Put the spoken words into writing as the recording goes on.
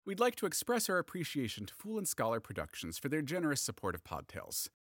We'd like to express our appreciation to Fool and Scholar Productions for their generous support of Podtails.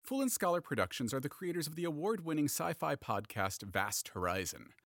 Fool and Scholar Productions are the creators of the award-winning sci-fi podcast Vast Horizon.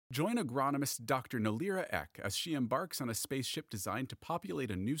 Join agronomist Dr. Nalira Eck as she embarks on a spaceship designed to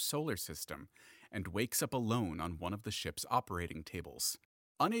populate a new solar system and wakes up alone on one of the ship's operating tables.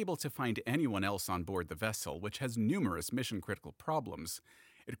 Unable to find anyone else on board the vessel, which has numerous mission-critical problems,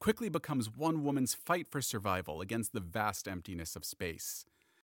 it quickly becomes one woman's fight for survival against the vast emptiness of space.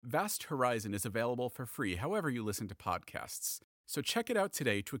 Vast Horizon is available for free however you listen to podcasts, so check it out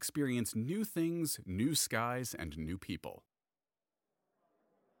today to experience new things, new skies, and new people.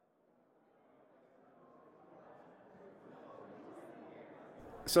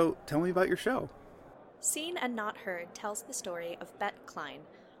 So, tell me about your show. Seen and Not Heard tells the story of Bet Klein,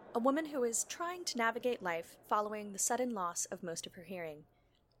 a woman who is trying to navigate life following the sudden loss of most of her hearing.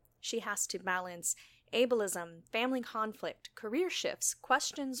 She has to balance ableism, family conflict, career shifts,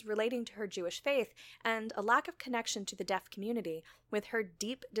 questions relating to her Jewish faith, and a lack of connection to the deaf community with her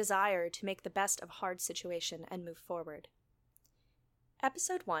deep desire to make the best of a hard situation and move forward.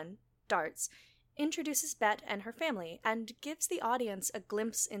 Episode 1, Darts, introduces Bet and her family and gives the audience a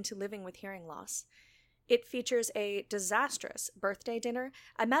glimpse into living with hearing loss. It features a disastrous birthday dinner,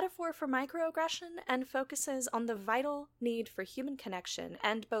 a metaphor for microaggression, and focuses on the vital need for human connection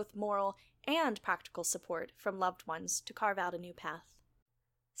and both moral and practical support from loved ones to carve out a new path.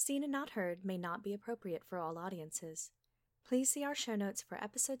 Seen and Not Heard may not be appropriate for all audiences. Please see our show notes for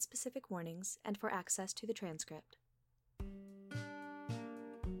episode-specific warnings and for access to the transcript.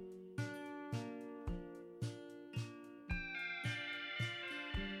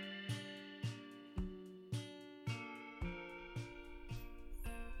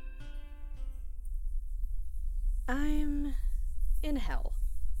 I'm in hell.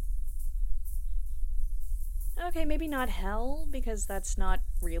 Okay, maybe not hell, because that's not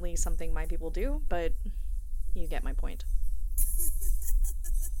really something my people do, but you get my point.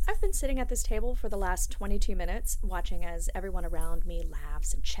 I've been sitting at this table for the last 22 minutes, watching as everyone around me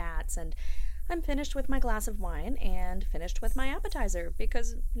laughs and chats, and I'm finished with my glass of wine and finished with my appetizer,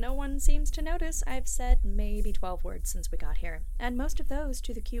 because no one seems to notice I've said maybe 12 words since we got here, and most of those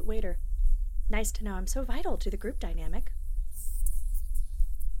to the cute waiter. Nice to know I'm so vital to the group dynamic.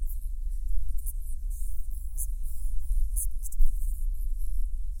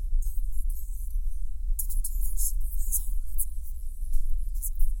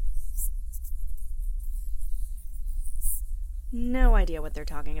 No idea what they're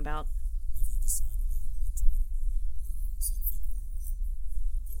talking about.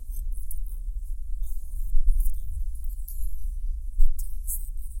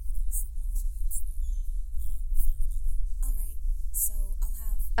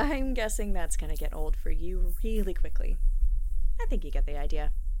 I'm guessing that's gonna get old for you really quickly. I think you get the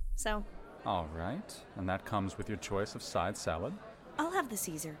idea. So. All right, and that comes with your choice of side salad? I'll have the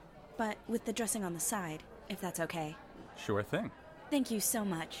Caesar, but with the dressing on the side, if that's okay. Sure thing. Thank you so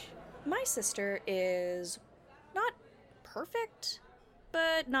much. My sister is not perfect,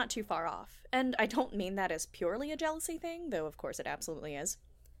 but not too far off. And I don't mean that as purely a jealousy thing, though of course it absolutely is.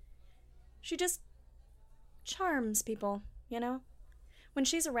 She just charms people, you know? When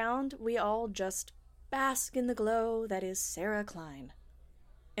she's around, we all just bask in the glow that is Sarah Klein.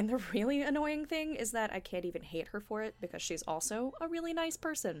 And the really annoying thing is that I can't even hate her for it because she's also a really nice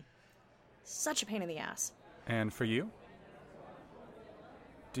person. Such a pain in the ass. And for you?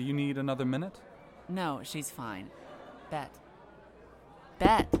 Do you need another minute? No, she's fine. Bet.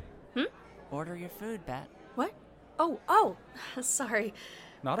 Bet! Order your food, Bet. What? Oh, sorry.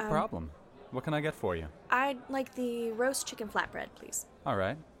 Not a problem. What can I get for you? I'd like the roast chicken flatbread, please. All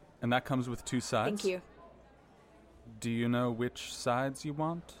right. And that comes with 2 sides? Thank you. Do you know which sides you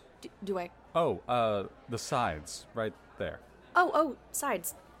want? Do I? Oh, the sides, right there. Oh,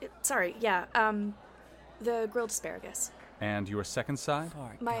 sides. Sorry, yeah, the grilled asparagus. And your second side?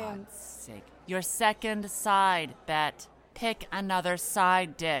 For My, God's sake. Your second side, Bet. Pick another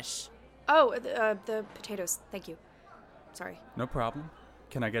side dish. Oh, the potatoes. Thank you. Sorry. No problem.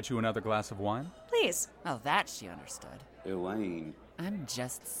 Can I get you another glass of wine? Please. Oh, that she understood. Elaine. I'm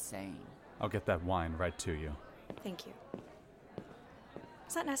just saying. I'll get that wine right to you. Thank you.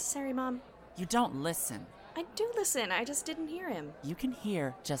 Is that necessary, Mom? You don't listen. I do listen. I just didn't hear him. You can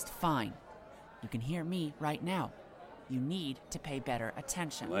hear just fine. You can hear me right now. You need to pay better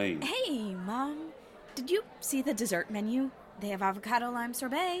attention. Elaine. Hey, Mom. Did you see the dessert menu? They have avocado lime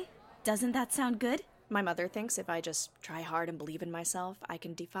sorbet. Doesn't that sound good? My mother thinks if I just try hard and believe in myself, I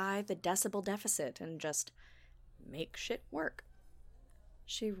can defy the decibel deficit and just make shit work.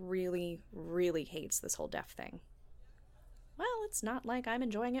 She really, really hates this whole deaf thing. well, it's not like I'm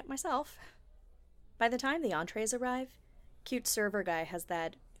enjoying it myself. By the time the entrees arrive, cute server guy has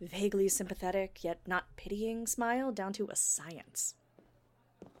that vaguely sympathetic yet not pitying smile down to a science.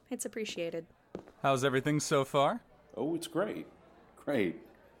 It's appreciated. How's everything so far? Oh, it's great. Great.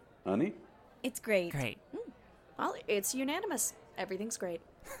 Honey? It's great. Great. Well, it's unanimous. Everything's great.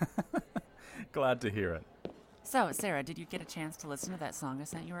 Glad to hear it. So, Sarah, did you get a chance to listen to that song I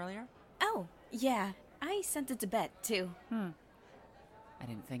sent you earlier? Oh, yeah. I sent it to Bet, too. I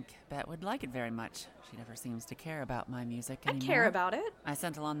didn't think Bet would like it very much. She never seems to care about my music I anymore. care about it. I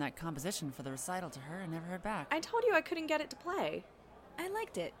sent along that composition for the recital to her and never heard back. I told you I couldn't get it to play. I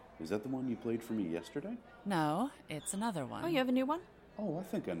liked it. Is that the one you played for me yesterday? No, it's another one. Oh, you have a new one? Oh, I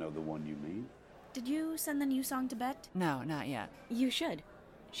think I know the one you mean. Did you send the new song to Bet? No, not yet. You should.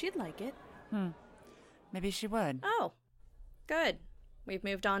 She'd like it. Maybe she would. Oh, good. We've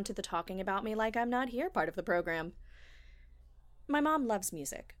moved on to the talking about me like I'm not here part of the program. My mom loves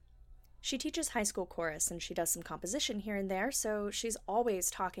music. She teaches high school chorus and she does some composition here and there, so she's always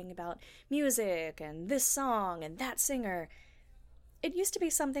talking about music and this song and that singer. It used to be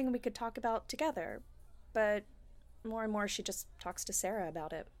something we could talk about together, but more and more she just talks to Sarah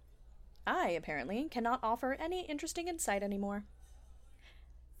about it. I, apparently, cannot offer any interesting insight anymore.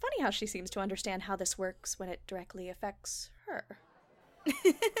 Funny how she seems to understand how this works when it directly affects her.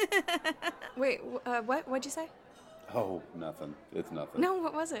 Wait, what'd you say? Oh, nothing. It's nothing. No,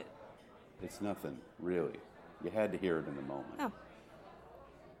 what was it? It's nothing, really. You had to hear it in the moment. Oh.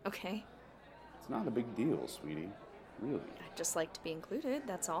 Okay. It's not a big deal, sweetie. Really. I'd just like to be included,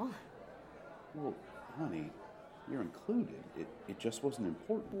 that's all. Well, honey, you're included. It just wasn't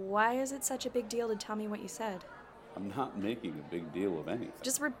important. Why is it such a big deal to tell me what you said? I'm not making a big deal of anything.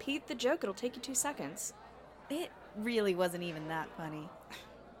 Just repeat the joke, it'll take you 2 seconds. It really wasn't even that funny.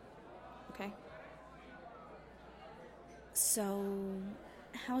 Okay. So,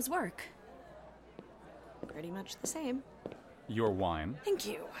 how's work? Pretty much the same. Your wine. Thank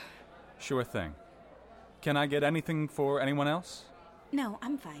you. Sure thing. Can I get anything for anyone else? No,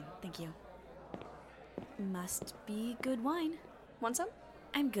 I'm fine, thank you. Must be good wine. Want some?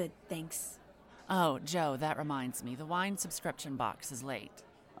 I'm good, thanks. Oh, Joe, that reminds me. The wine subscription box is late.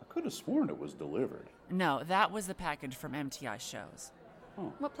 I could have sworn it was delivered. No, that was the package from MTI Shows.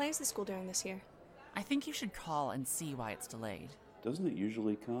 What play is the school doing this year? I think you should call and see why it's delayed. Doesn't it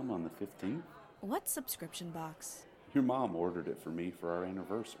usually come on the 15th? What subscription box? Your mom ordered it for me for our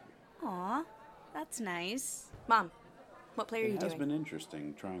anniversary. Aw, that's nice. Mom, what play are you It has doing? been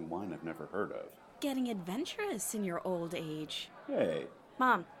interesting trying wine I've never heard of. Getting adventurous in your old age. Hey,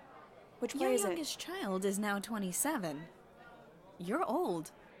 Mom, which play Your is it? youngest child is now 27. You're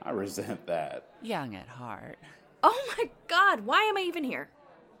old. I resent that. Young at heart. Oh my god, why am I even here?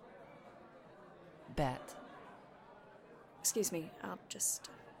 Bet. Excuse me,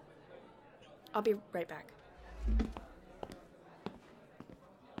 I'll be right back.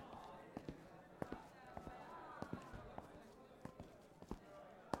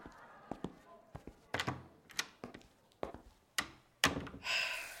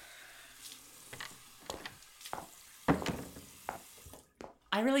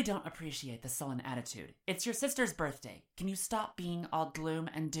 I really don't appreciate the sullen attitude. It's your sister's birthday. Can you stop being all gloom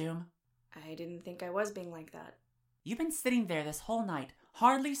and doom? I didn't think I was being like that. You've been sitting there this whole night,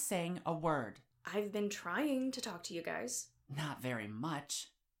 hardly saying a word. I've been trying to talk to you guys. Not very much.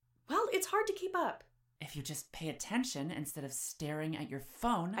 Well, it's hard to keep up. If you just pay attention instead of staring at your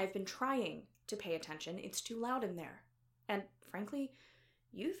phone. I've been trying to pay attention. It's too loud in there. And frankly,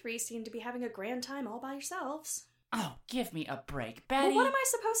 you 3 seem to be having a grand time all by yourselves. Oh, give me a break, Betty. Well, what am I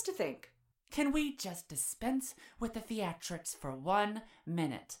supposed to think? Can we just dispense with the theatrics for 1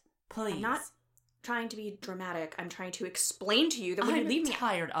 minute, please? I'm not trying to be dramatic. I'm trying to explain to you that when you leave me... I'm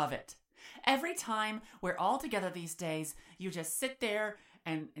tired of it. Every time we're all together these days, you just sit there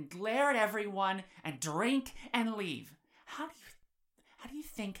and glare at everyone and drink and leave. How do you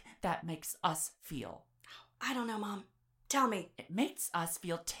think that makes us feel? I don't know, Mom. Tell me. It makes us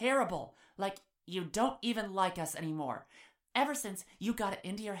feel terrible, like you don't even like us anymore. Ever since you got it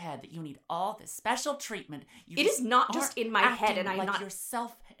into your head that you need all this special treatment, It is not just in my head, and I'm like not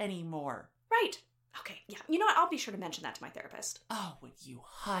yourself anymore. Right. Okay, yeah. You know what? I'll be sure to mention that to my therapist. Oh, would you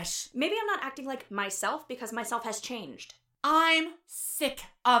hush? Maybe I'm not acting like myself because myself has changed. I'm sick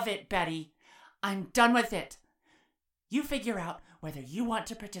of it, Betty. I'm done with it. You figure out whether you want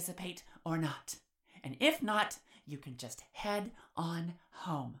to participate or not. And if not, you can just head on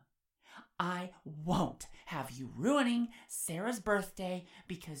home. I won't have you ruining Sarah's birthday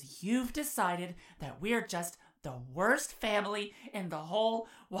because you've decided that we're just The worst family in the whole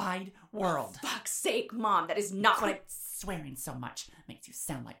wide world. For fuck's sake, Mom, that is not what I... Swearing so much makes you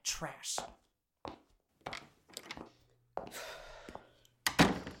sound like trash.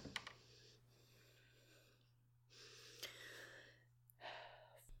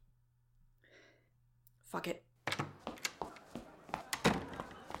 Fuck it.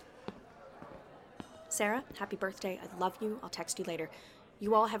 Sarah, happy birthday. I love you. I'll text you later.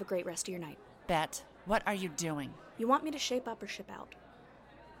 You all have a great rest of your night. Bet, what are you doing? You want me to shape up or ship out?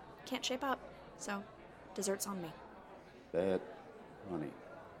 Can't shape up, so dessert's on me. Bet, honey,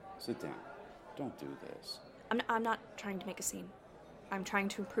 sit down. Don't do this. I'm not trying to make a scene. I'm trying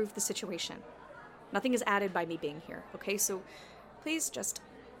to improve the situation. Nothing is added by me being here, okay? So please just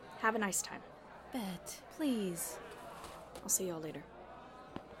have a nice time. Bet, please. I'll see y'all later.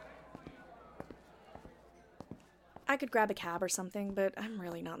 I could grab a cab or something, but I'm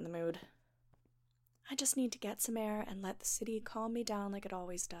really not in the mood. I just need to get some air and let the city calm me down like it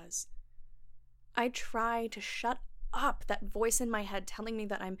always does. I try to shut up that voice in my head telling me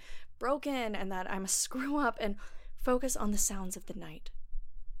that I'm broken and that I'm a screw-up and focus on the sounds of the night.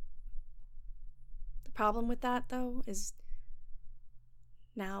 The problem with that, though, is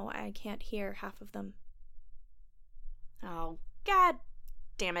now I can't hear half of them. Oh, god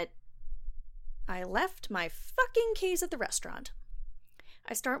damn it. I left my fucking keys at the restaurant.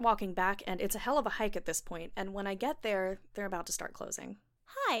 I start walking back, and it's a hell of a hike at this point, and when I get there, they're about to start closing.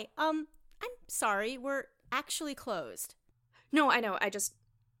 Hi, I'm sorry, we're actually closed. No, I know,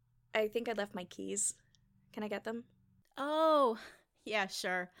 I think I left my keys. Can I get them? Oh, yeah,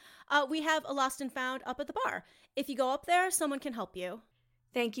 sure. We have a lost and found up at the bar. If you go up there, someone can help you.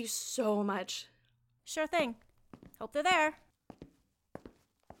 Thank you so much. Sure thing. Hope they're there.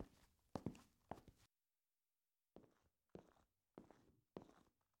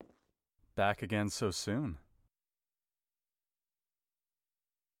 Back again so soon?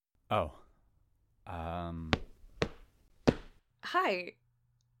 Oh. Hi.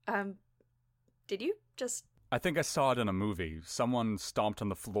 Did you just... I think I saw it in a movie. Someone stomped on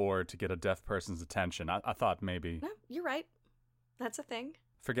the floor to get a deaf person's attention. I thought maybe... No, you're right. That's a thing.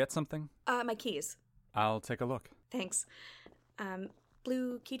 Forget something? My keys. I'll take a look. Thanks.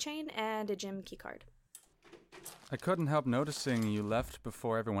 Blue keychain and a gym keycard. I couldn't help noticing you left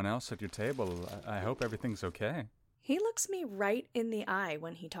before everyone else at your table. I hope everything's okay. He looks me right in the eye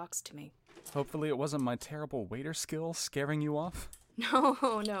when he talks to me. Hopefully it wasn't my terrible waiter skill scaring you off.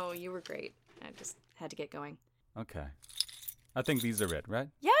 No, you were great. I just had to get going. Okay. I think these are it, right?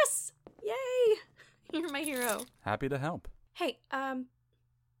 Yes! Yay! You're my hero. Happy to help. Hey,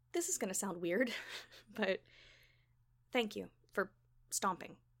 this is gonna sound weird, but thank you for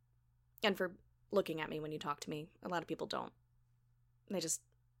stomping. And for looking at me when you talk to me. A lot of people don't. They just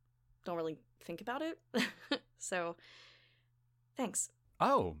don't really think about it. So, thanks.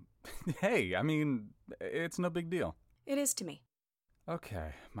 Oh, hey, I mean, it's no big deal. It is to me.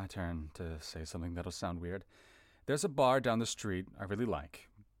 Okay, my turn to say something that'll sound weird. There's a bar down the street I really like.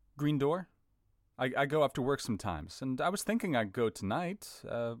 Green Door? I go after work sometimes, and I was thinking I'd go tonight.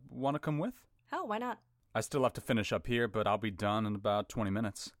 Want to come with? Hell, why not? I still have to finish up here, but I'll be done in about 20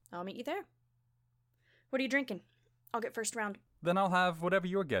 minutes. I'll meet you there. What are you drinking? I'll get first round. Then I'll have whatever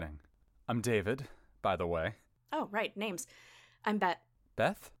you're getting. I'm David, by the way. Oh, right, names. I'm Bet.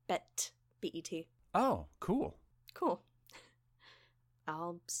 Beth? Bet. B-E-T. Oh, cool. Cool.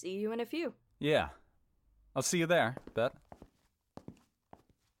 I'll see you in a few. Yeah. I'll see you there, Bet.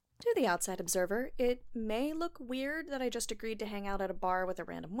 To the outside observer, it may look weird that I just agreed to hang out at a bar with a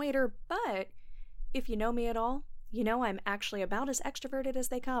random waiter, but if you know me at all, you know I'm actually about as extroverted as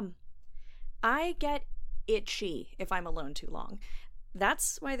they come. I get itchy if I'm alone too long.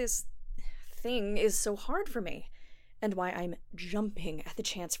 That's why this thing is so hard for me, and why I'm jumping at the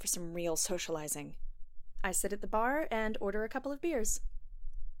chance for some real socializing. I sit at the bar and order a couple of beers.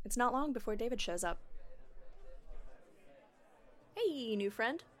 It's not long before David shows up. Hey, new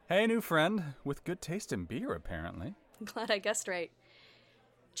friend. Hey, new friend. With good taste in beer, apparently. Glad I guessed right.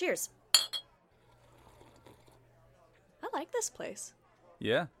 Cheers. I like this place.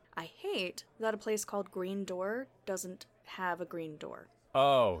 Yeah? I hate that a place called Green Door doesn't have a green door.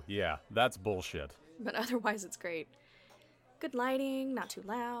 Oh, yeah. That's bullshit. But otherwise it's great. Good lighting, not too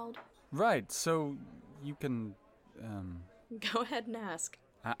loud. Right, so you can, Go ahead and ask.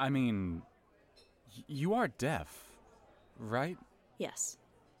 I mean, you are deaf, right? Yes.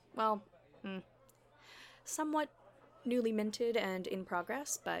 Well, somewhat newly minted and in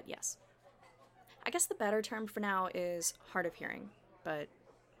progress, but yes. I guess the better term for now is hard of hearing, but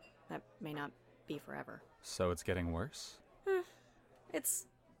that may not be forever. So it's getting worse? It's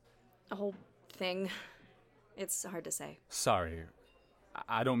a whole thing. It's hard to say. Sorry.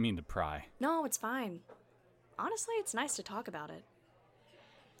 I don't mean to pry. No, it's fine. Honestly, it's nice to talk about it.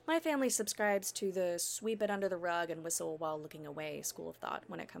 My family subscribes to the sweep it under the rug and whistle while looking away school of thought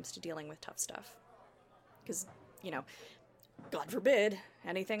when it comes to dealing with tough stuff. Because, God forbid,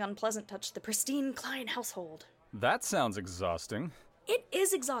 anything unpleasant touched the pristine Klein household. That sounds exhausting. It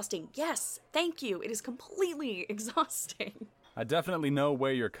is exhausting, yes. Thank you. It is completely exhausting. I definitely know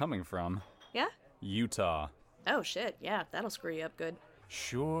where you're coming from. Yeah? Utah. Oh, shit. Yeah, that'll screw you up good.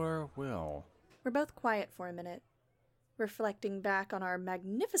 Sure will. We're both quiet for a minute, reflecting back on our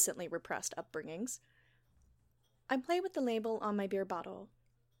magnificently repressed upbringings. I play with the label on my beer bottle,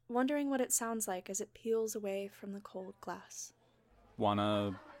 wondering what it sounds like as it peels away from the cold glass.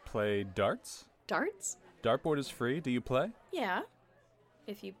 Wanna play darts? Darts? Dartboard is free. Do you play? Yeah.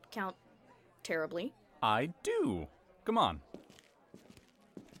 If you count terribly. I do. Come on.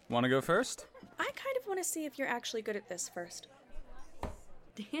 Wanna go first? I kind of want to see if you're actually good at this first.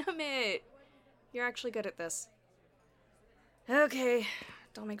 Damn it. You're actually good at this. Okay.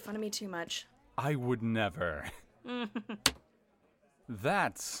 Don't make fun of me too much. I would never.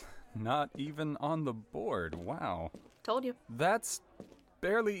 That's not even on the board. Wow. Told you. That's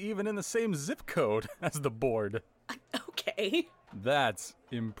barely even in the same zip code as the board. Okay. That's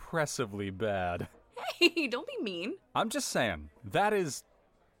impressively bad. Hey, don't be mean. I'm just saying, that is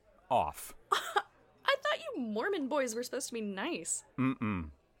off. I thought you Mormon boys were supposed to be nice.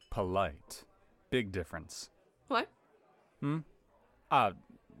 Polite. Big difference. What?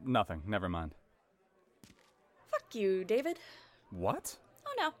 Nothing. Never mind. Fuck you, David. What?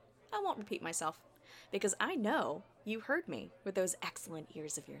 Oh no, I won't repeat myself. Because I know you heard me with those excellent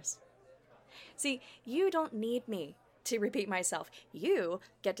ears of yours. See, you don't need me to repeat myself. You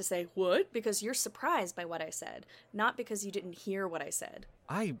get to say, what? Because you're surprised by what I said, not because you didn't hear what I said.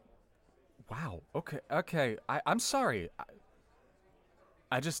 Wow. Okay. I'm sorry.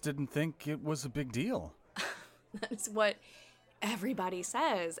 I just didn't think it was a big deal. That's what everybody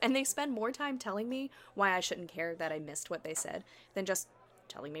says. And they spend more time telling me why I shouldn't care that I missed what they said than just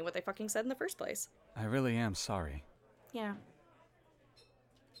telling me what they fucking said in the first place. I really am sorry. Yeah.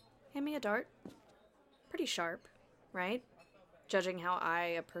 Hand me a dart. Pretty sharp, right? Judging how I,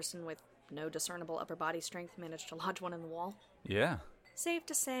 a person with no discernible upper body strength, managed to lodge one in the wall. Yeah. Safe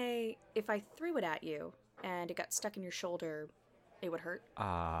to say, if I threw it at you and it got stuck in your shoulder, it would hurt.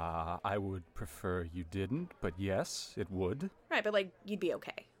 I would prefer you didn't, but yes, it would. Right, but you'd be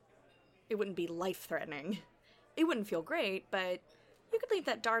okay. It wouldn't be life-threatening. It wouldn't feel great, but you could leave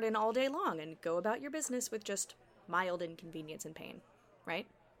that dart in all day long and go about your business with just mild inconvenience and pain, right?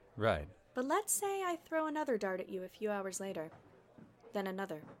 Right. But let's say I throw another dart at you a few hours later. Then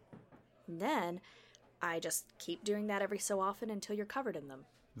another. And then I just keep doing that every so often until you're covered in them.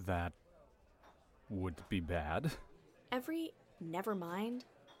 That would be bad. Every never mind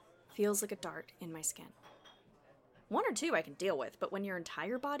feels like a dart in my skin. One or two I can deal with, but when your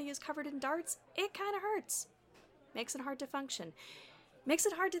entire body is covered in darts, it kind of hurts. Makes it hard to function. Makes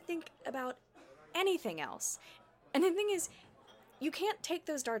it hard to think about anything else. And the thing is, you can't take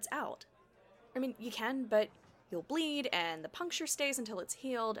those darts out. I mean, you can, but you'll bleed, and the puncture stays until it's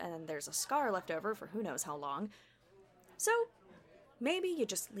healed, and then there's a scar left over for who knows how long. So, maybe you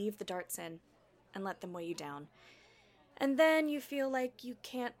just leave the darts in and let them weigh you down. And then you feel like you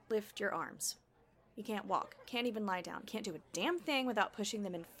can't lift your arms. You can't walk, can't even lie down, can't do a damn thing without pushing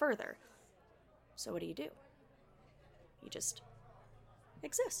them in further. So what do? You just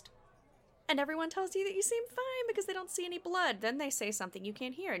exist. And everyone tells you that you seem fine because they don't see any blood. Then they say something you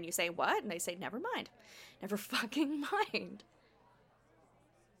can't hear, and you say, what? And they say, never mind. Never fucking mind.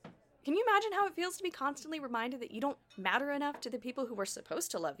 Can you imagine how it feels to be constantly reminded that you don't matter enough to the people who were supposed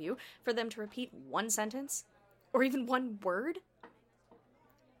to love you for them to repeat one sentence? Or even one word?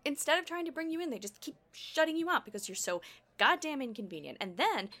 Instead of trying to bring you in, they just keep shutting you out because you're so goddamn inconvenient. And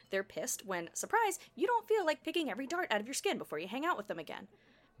then they're pissed when, surprise, you don't feel like picking every dart out of your skin before you hang out with them again.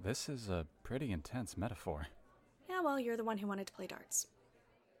 This is a pretty intense metaphor. Yeah, well, you're the one who wanted to play darts.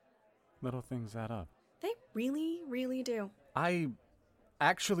 Little things add up. They really, really do. I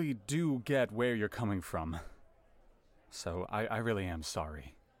actually do get where you're coming from. So I really am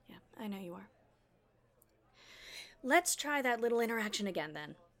sorry. Yeah, I know you are. Let's try that little interaction again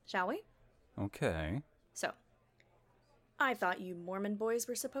then, shall we? Okay. So, I thought you Mormon boys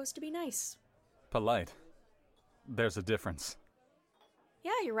were supposed to be nice. Polite. There's a difference.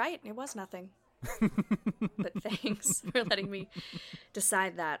 Yeah, you're right. It was nothing. But thanks for letting me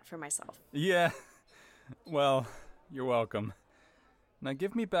decide that for myself. Yeah. Well, you're welcome. Now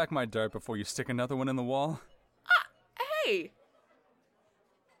give me back my dart before you stick another one in the wall. Hey!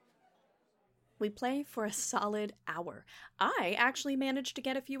 We play for a solid hour. I actually managed to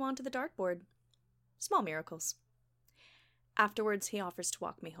get a few onto the dartboard. Small miracles. Afterwards, he offers to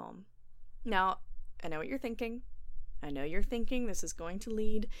walk me home. Now, I know what you're thinking. I know you're thinking this is going to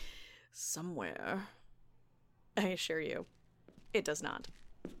lead somewhere. I assure you, it does not.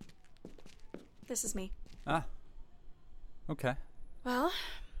 This is me. Ah. Okay. Well,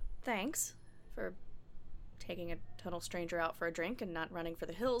 thanks for taking a total stranger out for a drink and not running for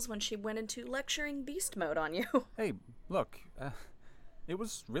the hills when she went into lecturing beast mode on you. Hey, look, it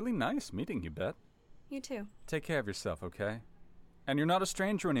was really nice meeting you, Bet. You too. Take care of yourself, okay? And you're not a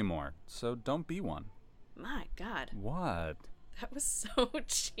stranger anymore, so don't be one. My God. What? That was so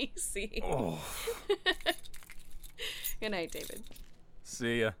cheesy. Oh. Good night, David.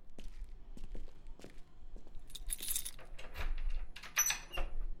 See ya.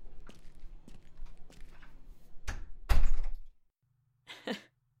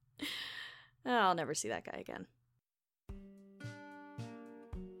 I'll never see that guy again.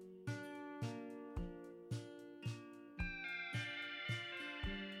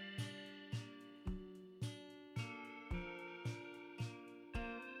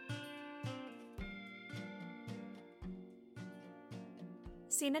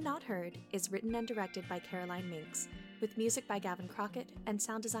 Seen and Not Heard is written and directed by Caroline Minks, with music by Gavin Crockett and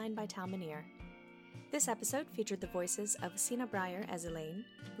sound design by Tal Minear. This episode featured the voices of Sina Breyer as Elaine,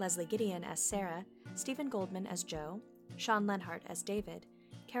 Leslie Gideon as Sarah, Stephen Goldman as Joe, Sean Lenhart as David,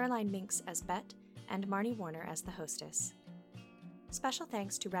 Caroline Minks as Bet, and Marnie Warner as the hostess. Special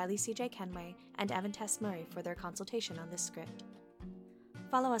thanks to Riley C.J. Kenway and Evan Tess Murray for their consultation on this script.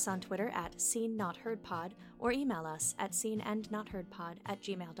 Follow us on Twitter at SeenNotHeardPod or email us at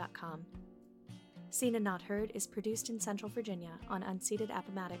seenandnotheardpod@gmail.com. Seen and Not Heard is produced in Central Virginia on unceded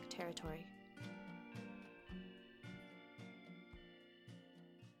Appomattox territory.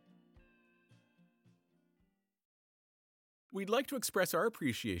 We'd like to express our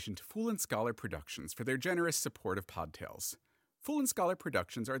appreciation to Fool and Scholar Productions for their generous support of Podtales. Fool and Scholar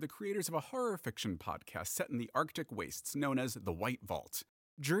Productions are the creators of a horror fiction podcast set in the Arctic wastes known as The White Vault.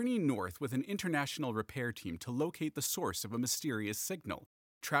 Journey north with an international repair team to locate the source of a mysterious signal.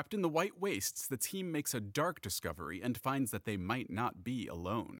 Trapped in the White Wastes, the team makes a dark discovery and finds that they might not be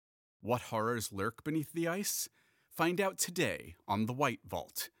alone. What horrors lurk beneath the ice? Find out today on The White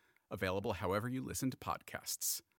Vault, available however you listen to podcasts.